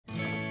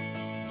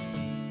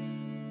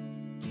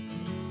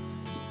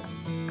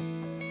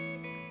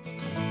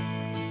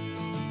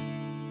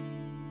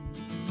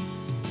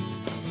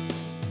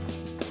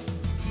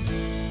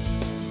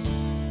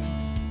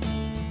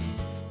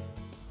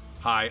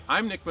Hi,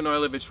 I'm Nick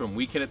Manojlovic from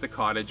Weekend at the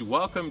Cottage.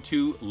 Welcome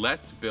to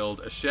Let's Build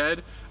a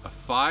Shed, a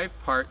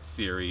 5-part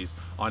series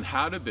on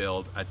how to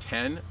build a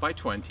 10 by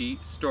 20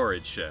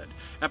 storage shed.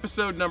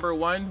 Episode number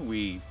 1,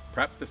 we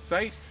prepped the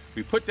site,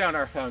 we put down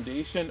our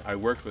foundation, I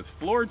worked with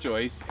floor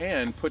joists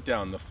and put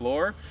down the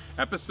floor.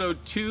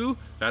 Episode 2,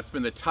 that's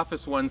been the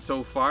toughest one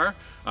so far,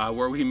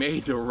 where we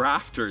made the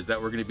rafters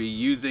that we're going to be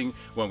using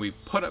when we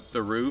put up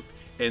the roof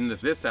in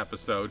this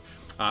episode.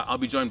 I'll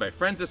be joined by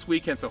friends this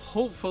weekend, so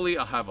hopefully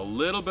I'll have a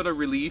little bit of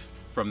relief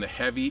from the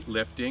heavy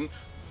lifting,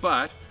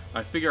 but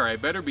I figure I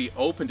better be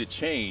open to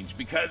change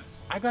because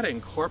I got to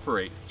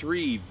incorporate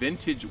 3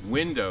 vintage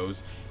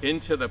windows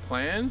into the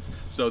plans,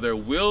 so there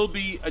will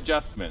be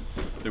adjustments.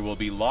 There will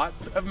be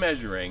lots of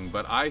measuring,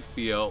 but I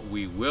feel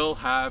we will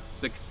have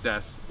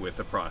success with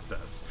the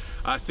process.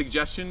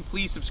 Suggestion,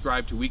 please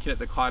subscribe to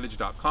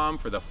weekendатthecottage.com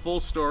for the full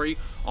story.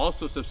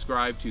 Also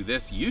subscribe to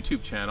this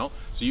YouTube channel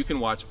so you can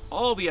watch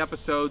all the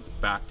episodes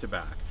back to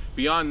back.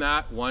 Beyond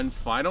that, one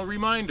final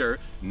reminder,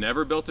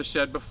 never built a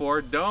shed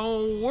before,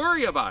 don't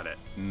worry about it.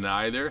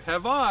 Neither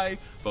have I,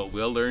 but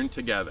we'll learn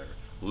together.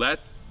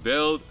 Let's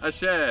build a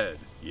shed,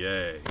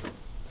 yay.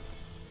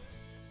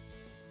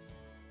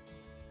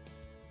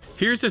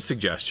 Here's a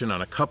suggestion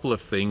on a couple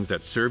of things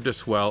that served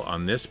us well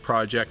on this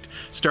project,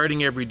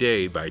 starting every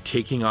day by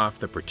taking off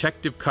the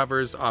protective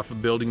covers off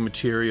of building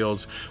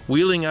materials,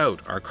 wheeling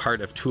out our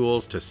cart of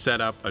tools to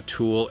set up a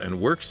tool and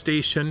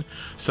workstation.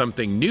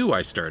 Something new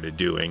I started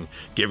doing,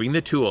 giving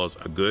the tools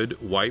a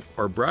good wipe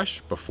or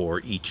brush before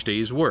each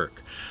day's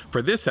work.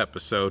 For this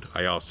episode,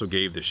 I also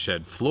gave the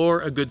shed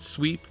floor a good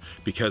sweep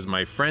because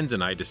my friends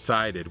and I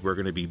decided we're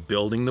going to be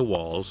building the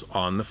walls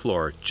on the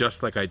floor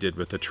just like I did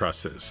with the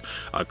trusses.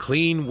 A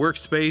clean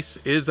workspace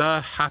is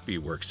a happy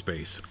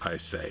workspace, I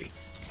say.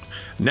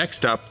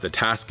 Next up, the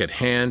task at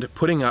hand,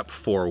 putting up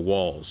 4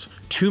 walls,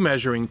 2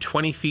 measuring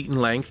 20 feet in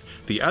length,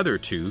 the other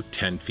 2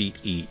 10 feet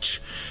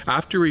each.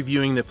 After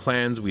reviewing the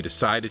plans, we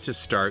decided to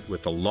start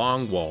with the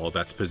long wall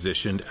that's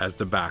positioned as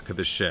the back of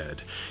the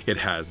shed. It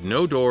has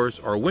no doors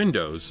or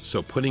windows,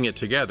 so putting it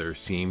together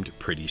seemed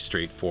pretty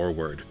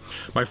straightforward.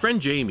 My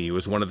friend Jamie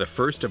was one of the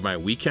first of my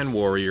weekend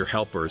warrior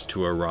helpers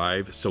to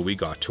arrive, so we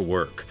got to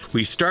work.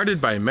 We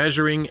started by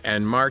measuring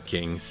and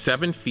marking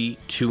 7 feet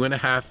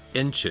 2.5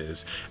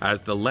 inches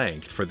as the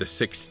length for the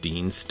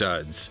 16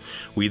 studs.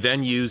 We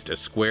then used a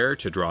square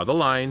to draw the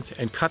lines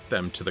and cut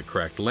them to the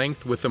correct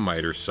length with a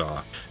mitre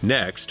saw.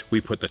 Next,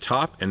 we put the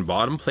top and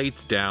bottom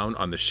plates down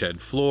on the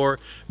shed floor,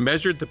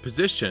 measured the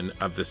position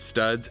of the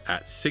studs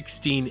at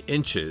 16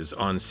 inches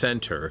on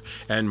center,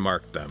 and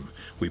marked them.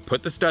 We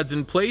put the studs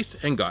in place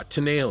and got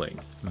to nailing.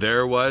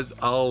 There was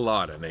a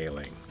lot of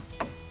nailing.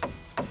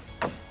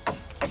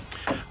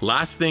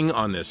 Last thing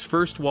on this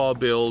first wall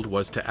build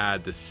was to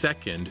add the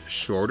second,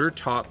 shorter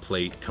top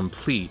plate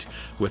complete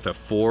with a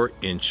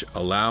 4-inch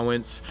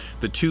allowance.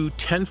 The 2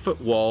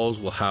 10-foot walls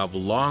will have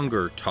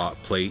longer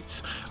top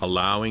plates,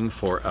 allowing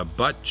for a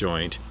butt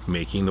joint,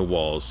 making the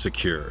walls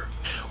secure.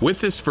 With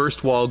this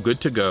first wall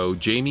good to go,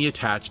 Jamie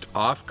attached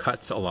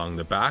off-cuts along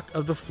the back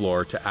of the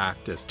floor to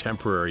act as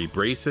temporary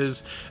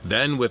braces.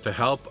 Then, with the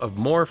help of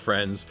more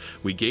friends,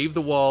 we gave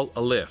the wall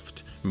a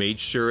lift, made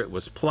sure it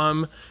was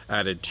plumb,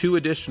 added 2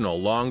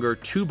 additional longer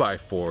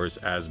 2x4s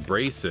as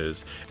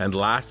braces, and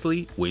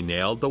lastly, we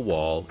nailed the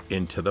wall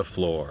into the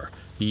floor.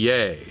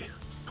 Yay!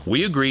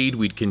 We agreed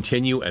we'd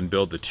continue and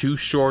build the 2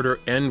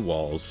 shorter end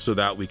walls so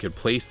that we could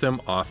place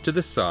them off to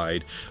the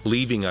side,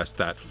 leaving us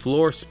that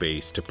floor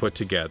space to put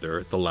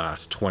together the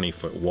last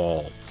 20-foot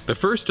wall. The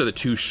first of the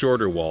 2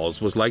 shorter walls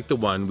was like the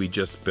one we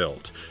just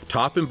built.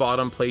 Top and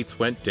bottom plates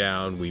went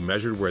down, we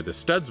measured where the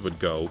studs would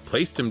go,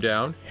 placed them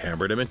down,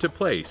 hammered them into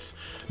place.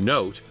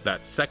 Note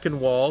that second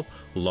wall,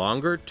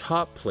 longer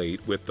top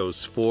plate with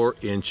those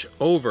 4-inch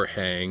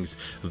overhangs,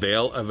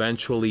 they'll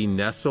eventually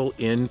nestle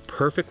in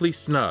perfectly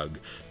snug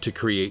to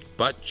create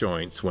butt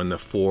joints when the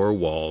 4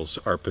 walls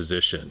are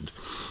positioned.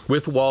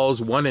 With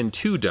walls 1 and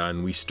 2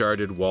 done, we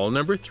started wall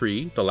number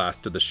 3, the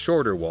last of the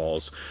shorter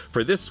walls.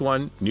 For this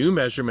one, new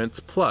measurements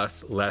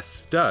plus less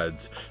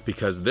studs,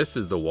 because this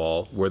is the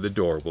wall where the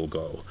door will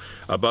go.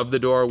 Above the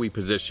door, we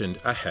positioned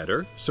a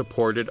header,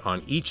 supported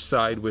on each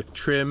side with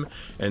trim,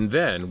 and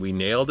then we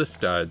nailed the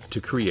studs to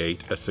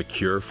create a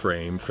secure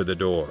frame for the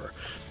door.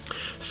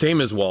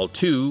 Same as wall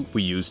 2,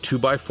 we used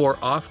 2x4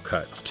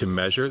 offcuts to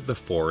measure the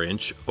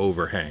 4-inch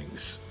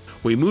overhangs.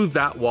 We moved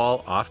that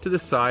wall off to the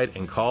side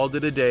and called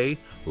it a day.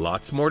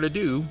 Lots more to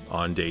do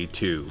on day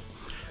 2.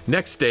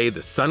 Next day,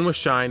 the sun was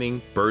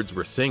shining, birds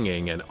were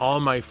singing, and all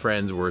my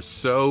friends were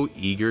so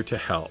eager to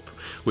help,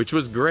 which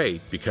was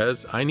great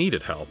because I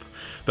needed help.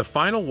 The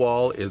final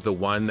wall is the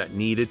one that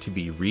needed to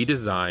be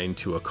redesigned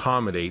to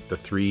accommodate the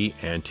 3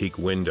 antique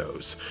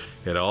windows.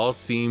 It all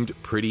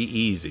seemed pretty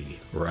easy,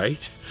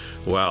 right?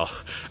 Well,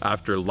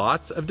 after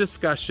lots of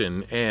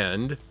discussion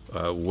and,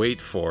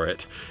 wait for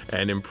it,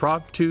 an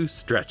impromptu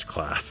stretch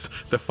class,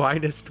 the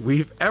finest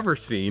we've ever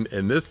seen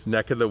in this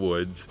neck of the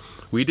woods,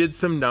 we did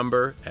some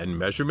number and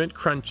measurement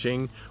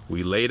crunching,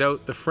 we laid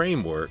out the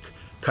framework,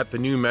 cut the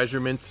new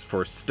measurements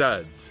for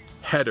studs,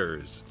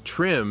 headers,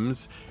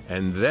 trims,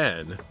 and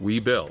then we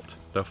built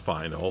the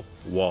final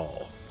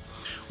wall.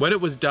 When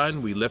it was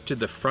done, we lifted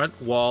the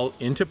front wall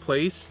into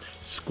place,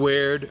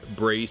 squared,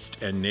 braced,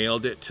 and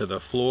nailed it to the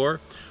floor.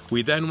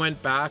 We then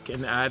went back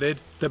and added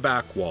the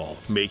back wall,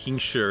 making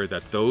sure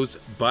that those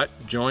butt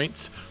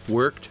joints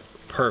worked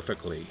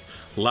perfectly.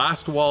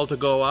 Last wall to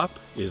go up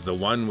is the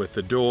one with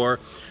the door.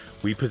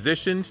 We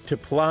positioned to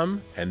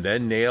plumb and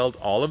then nailed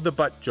all of the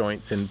butt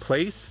joints in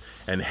place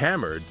and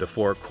hammered the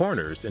 4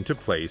 corners into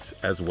place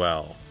as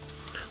well.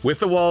 With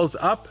the walls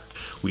up,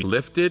 we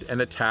lifted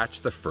and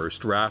attached the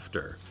first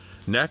rafter.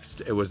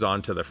 Next, it was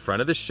onto the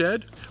front of the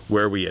shed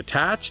where we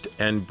attached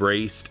and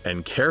braced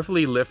and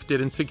carefully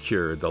lifted and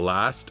secured the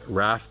last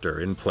rafter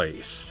in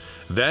place.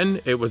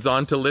 Then it was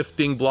on to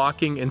lifting,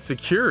 blocking, and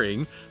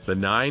securing the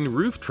 9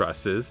 roof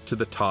trusses to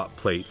the top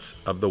plates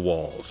of the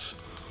walls.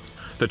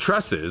 The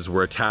trusses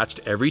were attached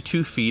every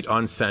 2 feet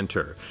on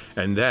center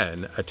and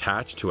then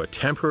attached to a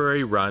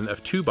temporary run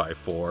of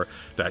 2x4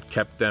 that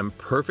kept them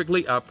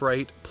perfectly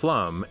upright,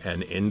 plumb,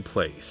 and in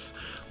place.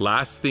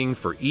 Last thing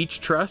for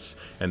each truss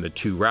and the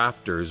 2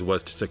 rafters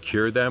was to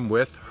secure them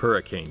with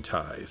hurricane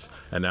ties.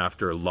 And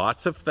after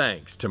lots of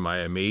thanks to my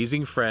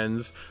amazing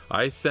friends,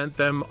 I sent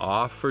them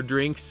off for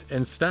drinks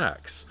and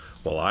snacks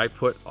while I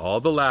put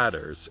all the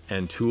ladders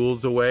and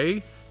tools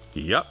away.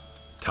 Yup,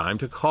 time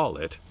to call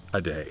it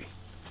a day.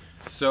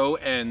 So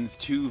ends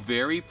 2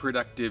 very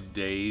productive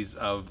days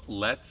of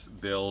Let's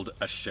Build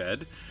a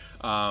Shed.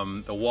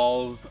 The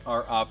walls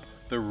are up,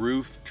 the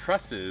roof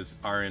trusses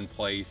are in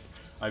place.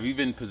 I've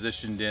even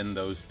positioned in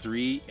those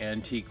 3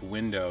 antique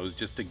windows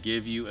just to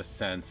give you a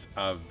sense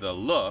of the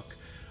look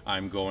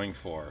I'm going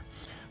for.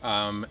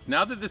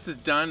 Now that this is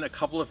done, a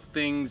couple of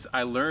things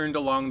I learned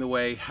along the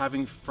way,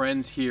 having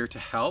friends here to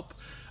help.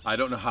 I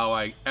don't know how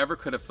I ever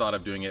could have thought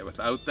of doing it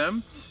without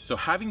them. So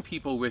having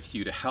people with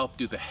you to help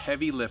do the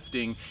heavy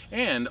lifting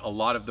and a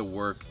lot of the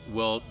work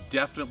will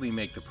definitely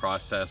make the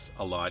process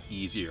a lot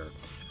easier.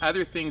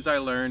 Other things I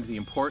learned, the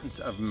importance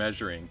of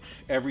measuring.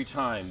 Every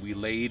time we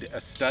laid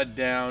a stud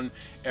down,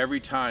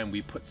 every time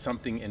we put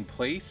something in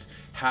place,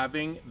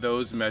 having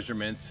those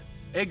measurements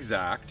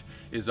exact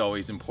is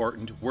always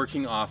important.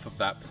 Working off of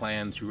that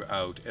plan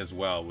throughout as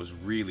well was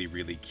really,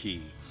 really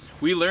key.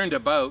 We learned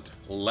about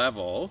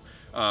level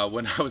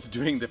when I was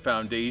doing the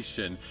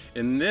foundation.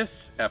 In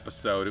this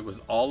episode, it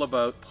was all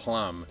about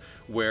plumb,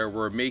 where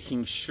we're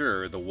making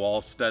sure the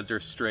wall studs are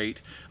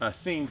straight.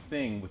 Same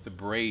thing with the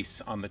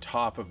brace on the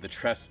top of the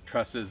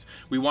trusses.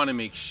 We want to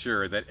make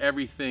sure that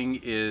everything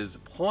is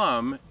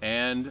plumb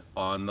and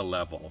on the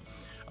level.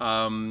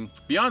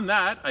 Beyond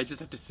that, I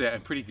just have to say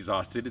I'm pretty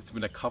exhausted. It's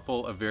been a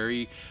couple of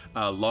very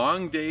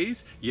long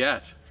days,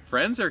 yet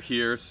friends are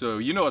here, so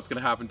you know what's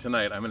gonna happen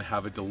tonight. I'm gonna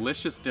have a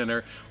delicious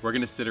dinner. We're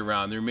gonna sit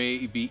around. There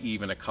may be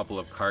even a couple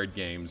of card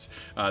games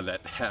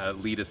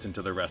that lead us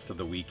into the rest of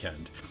the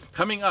weekend.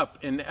 Coming up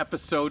in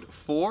episode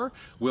 4,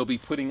 we'll be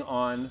putting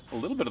on a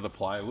little bit of the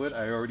plywood.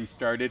 I already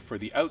started for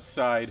the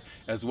outside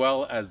as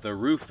well as the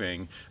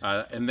roofing.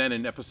 And then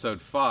in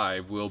episode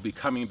 5, we'll be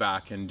coming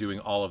back and doing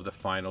all of the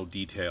final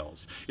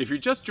details. If you're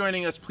just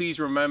joining us, please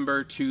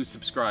remember to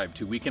subscribe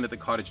to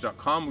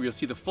weekend@thecottage.com where you'll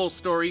see the full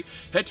story.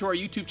 Head to our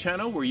YouTube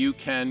channel where you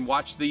can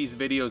watch these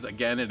videos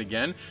again and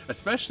again,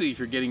 especially if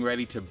you're getting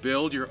ready to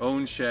build your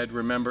own shed.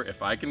 Remember,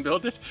 if I can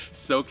build it,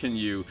 so can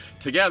you.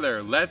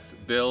 Together, let's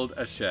build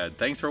a shed.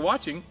 Thanks for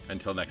watching.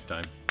 Until next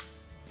time.